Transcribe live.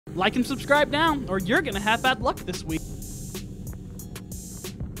Like and subscribe now, or you're gonna have bad luck this week.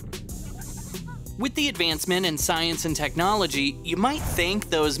 With the advancement in science and technology, you might think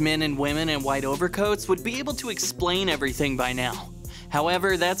those men and women in white overcoats would be able to explain everything by now.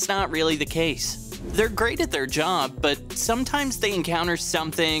 However, that's not really the case. They're great at their job, but sometimes they encounter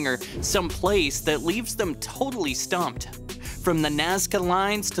something or some place that leaves them totally stumped. From the Nazca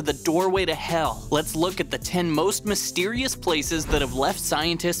Lines to the doorway to hell, let's look at the 10 most mysterious places that have left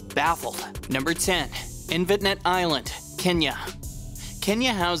scientists baffled. Number 10. Envaitenet Island, Kenya.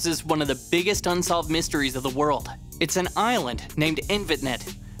 Kenya houses one of the biggest unsolved mysteries of the world. It's an island named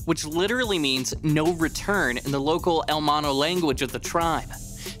Envaitenet, which literally means no return in the local el-molo language of the tribe.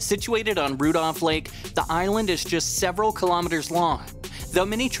 Situated on Rudolf Lake, the island is just several kilometers long. Though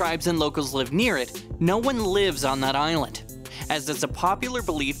many tribes and locals live near it, no one lives on that island, as it's a popular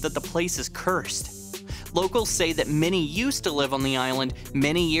belief that the place is cursed. Locals say that many used to live on the island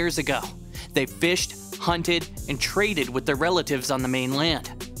many years ago. They fished, hunted, and traded with their relatives on the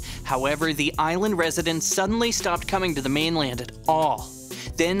mainland. However, the island residents suddenly stopped coming to the mainland at all.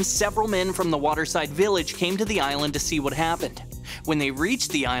 Then several men from the waterside village came to the island to see what happened. When they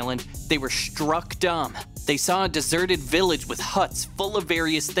reached the island, they were struck dumb. They saw a deserted village with huts full of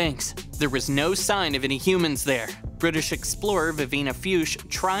various things. There was no sign of any humans there. British explorer Vivina Fuchs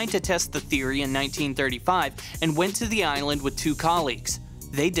tried to test the theory in 1935 and went to the island with 2 colleagues.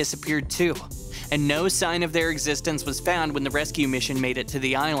 They disappeared too, and no sign of their existence was found when the rescue mission made it to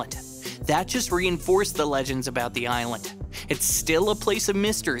the island. That just reinforced the legends about the island. It's still a place of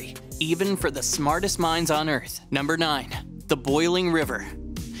mystery, even for the smartest minds on Earth. Number 9. The Boiling River.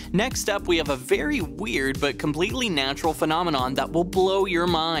 Next up, we have a very weird but completely natural phenomenon that will blow your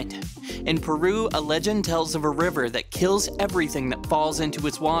mind. In Peru, a legend tells of a river that kills everything that falls into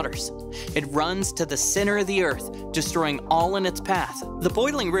its waters. It runs to the center of the earth, destroying all in its path. The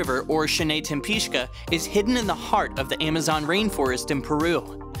Boiling River, or Shanay Tempishka, is hidden in the heart of the Amazon rainforest in Peru.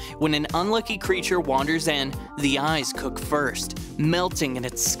 When an unlucky creature wanders in, the eyes cook first, melting in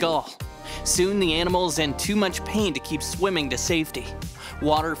its skull. Soon the animal is in too much pain to keep swimming to safety.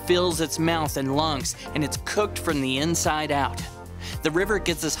 Water fills its mouth and lungs, and it's cooked from the inside out. The river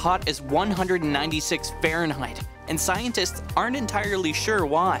gets as hot as 196 Fahrenheit, and scientists aren't entirely sure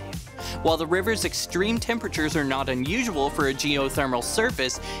why. While the river's extreme temperatures are not unusual for a geothermal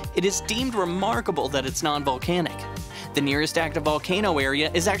surface, it is deemed remarkable that it's non-volcanic. The nearest active volcano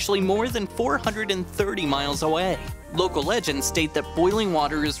area is actually more than 430 miles away. Local legends state that boiling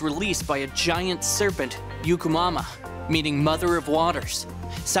water is released by a giant serpent, Yukumama, meaning Mother of Waters.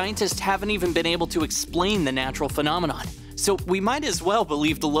 Scientists haven't even been able to explain the natural phenomenon, so we might as well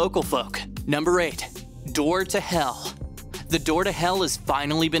believe the local folk. Number 8. Door to Hell. The door to hell has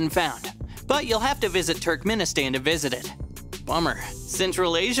finally been found, but you'll have to visit Turkmenistan to visit it. Bummer.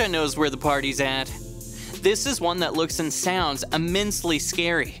 Central Asia knows where the party's at. This is one that looks and sounds immensely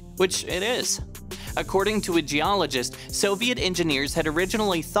scary, which it is. According to a geologist, Soviet engineers had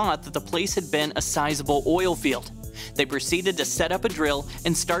originally thought that the place had been a sizable oil field. They proceeded to set up a drill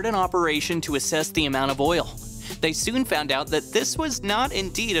and start an operation to assess the amount of oil. They soon found out that this was not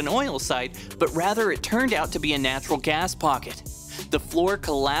indeed an oil site, but rather it turned out to be a natural gas pocket. The floor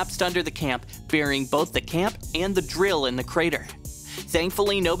collapsed under the camp, burying both the camp and the drill in the crater.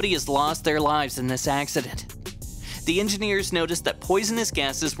 Thankfully, nobody has lost their lives in this accident. The engineers noticed that poisonous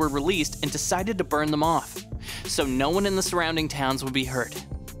gases were released and decided to burn them off, so no one in the surrounding towns would be hurt.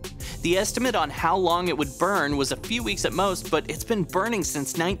 The estimate on how long it would burn was a few weeks at most, but it's been burning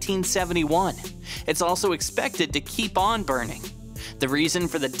since 1971. It's also expected to keep on burning. The reason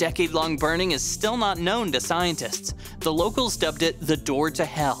for the decade-long burning is still not known to scientists. The locals dubbed it the Door to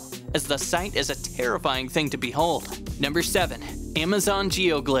Hell, as the site is a terrifying thing to behold. Number 7. Amazon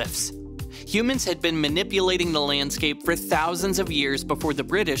Geoglyphs. Humans had been manipulating the landscape for thousands of years before the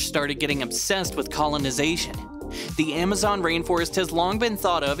British started getting obsessed with colonization. The Amazon rainforest has long been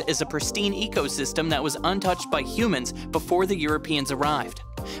thought of as a pristine ecosystem that was untouched by humans before the Europeans arrived.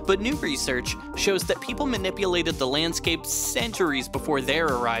 But new research shows that people manipulated the landscape centuries before their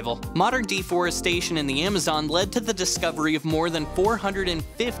arrival. Modern deforestation in the Amazon led to the discovery of more than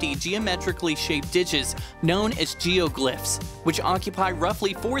 450 geometrically shaped ditches known as geoglyphs, which occupy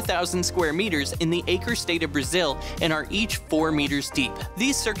roughly 4,000 square meters in the acre state of Brazil and are each 4 meters deep.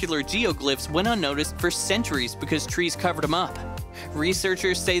 These circular geoglyphs went unnoticed for centuries because trees covered them up.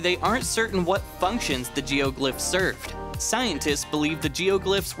 Researchers say they aren't certain what functions the geoglyphs served. Scientists believe the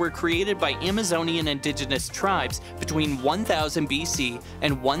geoglyphs were created by Amazonian indigenous tribes between 1000 BC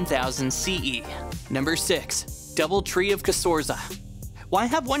and 1000 CE. Number 6. Double Tree of Casorza. Why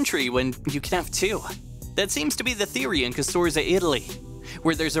have one tree when you can have two? That seems to be the theory in Casorza, Italy.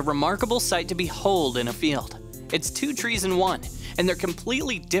 where there's a remarkable sight to behold in a field. It's two trees in one, and they're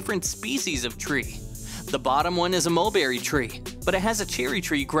completely different species of tree. The bottom one is a mulberry tree, but it has a cherry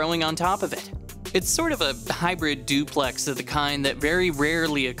tree growing on top of it. It's sort of a hybrid duplex of the kind that very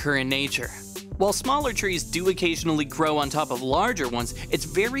rarely occur in nature. While smaller trees do occasionally grow on top of larger ones, it's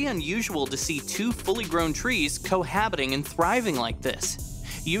very unusual to see two fully grown trees cohabiting and thriving like this.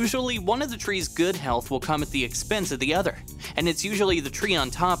 Usually, one of the tree's good health will come at the expense of the other, and it's usually the tree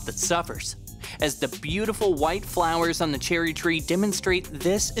on top that suffers. As the beautiful white flowers on the cherry tree demonstrate,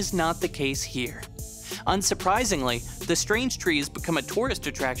 this is not the case here. Unsurprisingly, the strange tree has become a tourist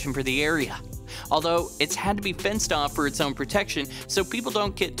attraction for the area, although it's had to be fenced off for its own protection so people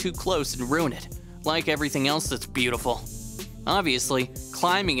don't get too close and ruin it, like everything else that's beautiful. Obviously,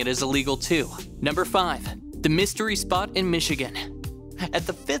 climbing it is illegal too. Number 5. The mystery spot in Michigan. At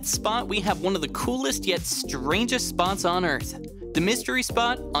the 5th spot, we have one of the coolest yet strangest spots on Earth. The mystery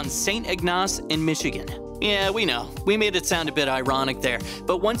spot on St. Ignace in Michigan. Yeah, we know, we made it sound a bit ironic there,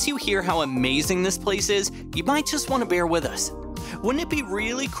 but once you hear how amazing this place is, you might just want to bear with us. Wouldn't it be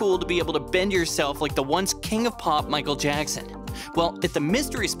really cool to be able to bend yourself like the once king of pop Michael Jackson? Well, at the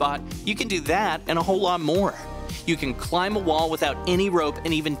mystery spot, you can do that and a whole lot more. You can climb a wall without any rope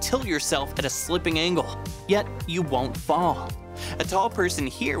and even tilt yourself at a slipping angle, yet you won't fall. A tall person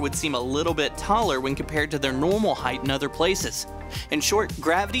here would seem a little bit taller when compared to their normal height in other places. In short,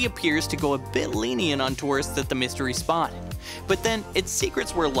 gravity appears to go a bit lenient on tourists at the mystery spot. But then, its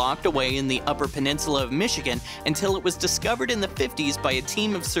secrets were locked away in the Upper Peninsula of Michigan until it was discovered in the 50s by a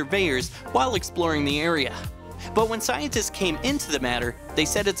team of surveyors while exploring the area. But when scientists came into the matter, they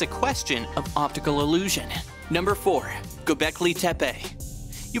said it's a question of optical illusion. Number 4. Göbekli Tepe.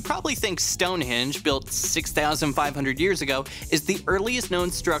 You probably think Stonehenge, built 6,500 years ago, is the earliest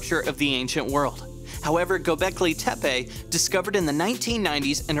known structure of the ancient world. However, Göbekli Tepe, discovered in the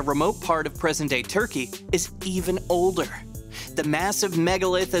 1990s in a remote part of present-day Turkey, is even older. The massive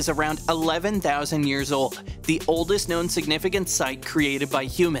megalith is around 11,000 years old, the oldest known significant site created by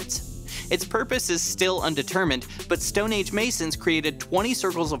humans. Its purpose is still undetermined, but Stone Age masons created 20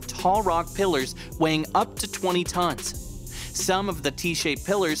 circles of tall rock pillars weighing up to 20 tons. Some of the T-shaped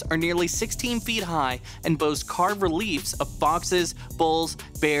pillars are nearly 16 feet high and boast carved reliefs of foxes, bulls,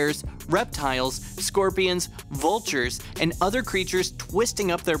 bears, reptiles, scorpions, vultures, and other creatures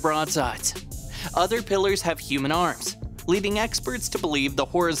twisting up their broadsides. Other pillars have human arms, leading experts to believe the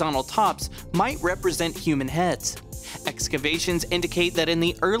horizontal tops might represent human heads. Excavations indicate that in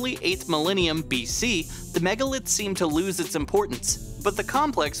the early 8th millennium BC, the megalith seemed to lose its importance, but the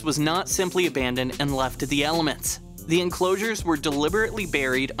complex was not simply abandoned and left to the elements. The enclosures were deliberately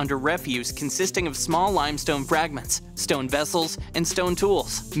buried under refuse consisting of small limestone fragments, stone vessels, and stone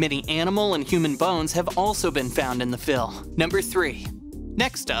tools. Many animal and human bones have also been found in the fill. Number 3.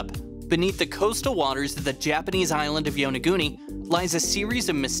 Next up, beneath the coastal waters of the Japanese island of Yonaguni lies a series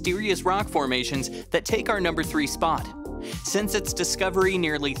of mysterious rock formations that take our number 3 spot. Since its discovery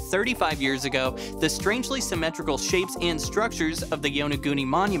nearly 35 years ago, the strangely symmetrical shapes and structures of the Yonaguni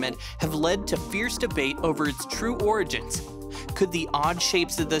monument have led to fierce debate over its true origins. Could the odd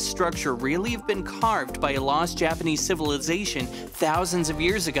shapes of this structure really have been carved by a lost Japanese civilization thousands of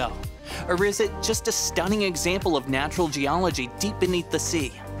years ago? Or is it just a stunning example of natural geology deep beneath the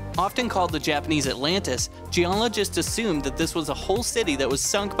sea? Often called the Japanese Atlantis, geologists assumed that this was a whole city that was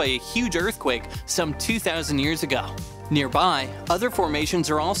sunk by a huge earthquake some 2,000 years ago. Nearby, other formations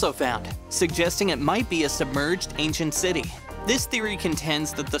are also found, suggesting it might be a submerged ancient city. This theory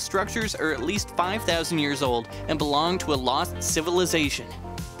contends that the structures are at least 5,000 years old and belong to a lost civilization,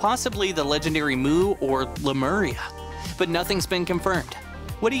 possibly the legendary Mu or Lemuria, but nothing's been confirmed.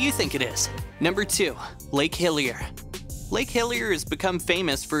 What do you think it is? Number 2. Lake Hillier. Lake Hillier has become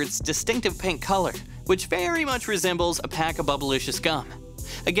famous for its distinctive pink color, which very much resembles a pack of bubblicious gum.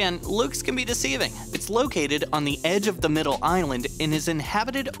 Again, looks can be deceiving. It's located on the edge of the middle island and is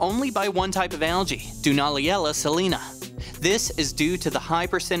inhabited only by one type of algae, Dunaliella salina. This is due to the high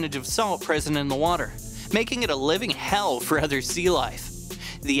percentage of salt present in the water, making it a living hell for other sea life.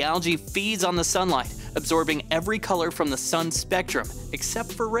 The algae feeds on the sunlight, absorbing every color from the sun's spectrum,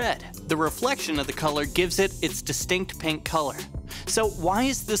 except for red. The reflection of the color gives it its distinct pink color. So why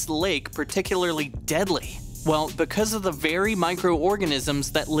is this lake particularly deadly? Well, because of the very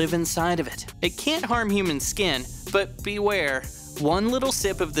microorganisms that live inside of it. It can't harm human skin, but beware, one little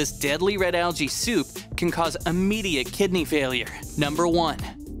sip of this deadly red algae soup can cause immediate kidney failure. Number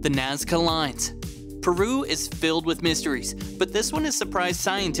 1. The Nazca Lines. Peru is filled with mysteries, but this one has surprised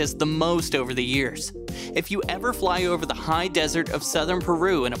scientists the most over the years. If you ever fly over the high desert of southern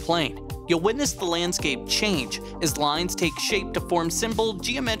Peru in a plane, you'll witness the landscape change as lines take shape to form simple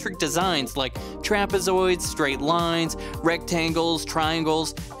geometric designs like trapezoids, straight lines, rectangles,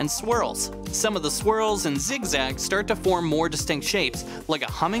 triangles, and swirls. Some of the swirls and zigzags start to form more distinct shapes, like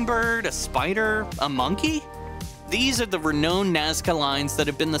a hummingbird, a spider, a monkey. These are the renowned Nazca Lines that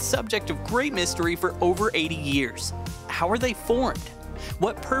have been the subject of great mystery for over 80 years. How are they formed?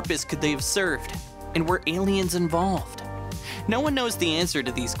 What purpose could they have served? And were aliens involved? No one knows the answer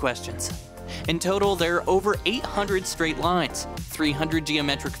to these questions. In total, there are over 800 straight lines, 300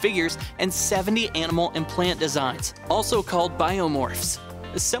 geometric figures, and 70 animal and plant designs, also called biomorphs.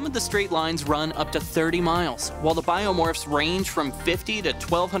 Some of the straight lines run up to 30 miles, while the biomorphs range from 50 to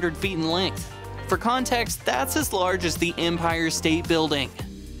 1,200 feet in length. For context, that's as large as the Empire State Building.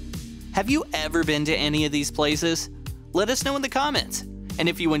 Have you ever been to any of these places? Let us know in the comments. And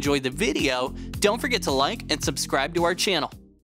if you enjoyed the video, don't forget to like and subscribe to our channel.